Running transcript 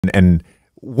And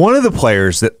one of the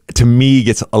players that, to me,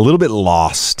 gets a little bit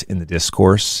lost in the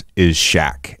discourse is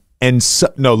Shaq. And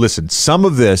no, listen, some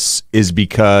of this is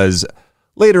because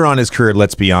later on in his career,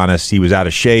 let's be honest, he was out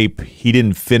of shape. He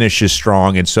didn't finish as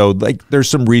strong. And so there's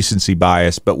some recency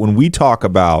bias. But when we talk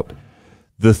about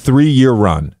the 3-year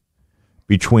run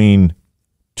between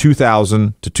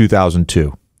 2000 to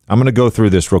 2002, I'm going to go through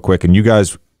this real quick. And you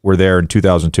guys were there in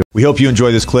 2002. We hope you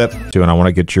enjoy this clip, too. And I want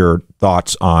to get your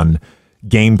thoughts on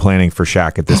game planning for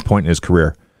Shaq at this point in his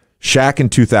career. Shaq in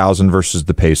 2000 versus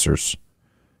the Pacers.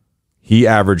 He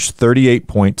averaged 38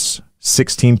 points,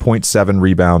 16.7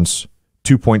 rebounds,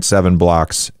 2.7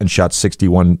 blocks, and shot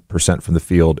 61% from the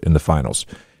field in the finals.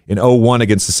 In 01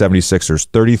 against the 76ers,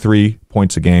 33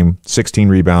 points a game, 16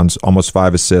 rebounds, almost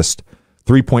 5 assists,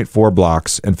 3.4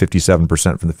 blocks, and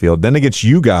 57% from the field. Then against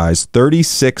you guys,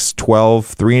 36,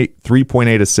 12,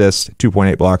 3.8 assists,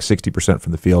 2.8 blocks, 60%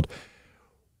 from the field.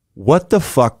 What the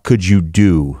fuck could you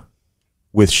do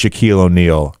with Shaquille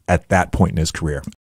O'Neal at that point in his career?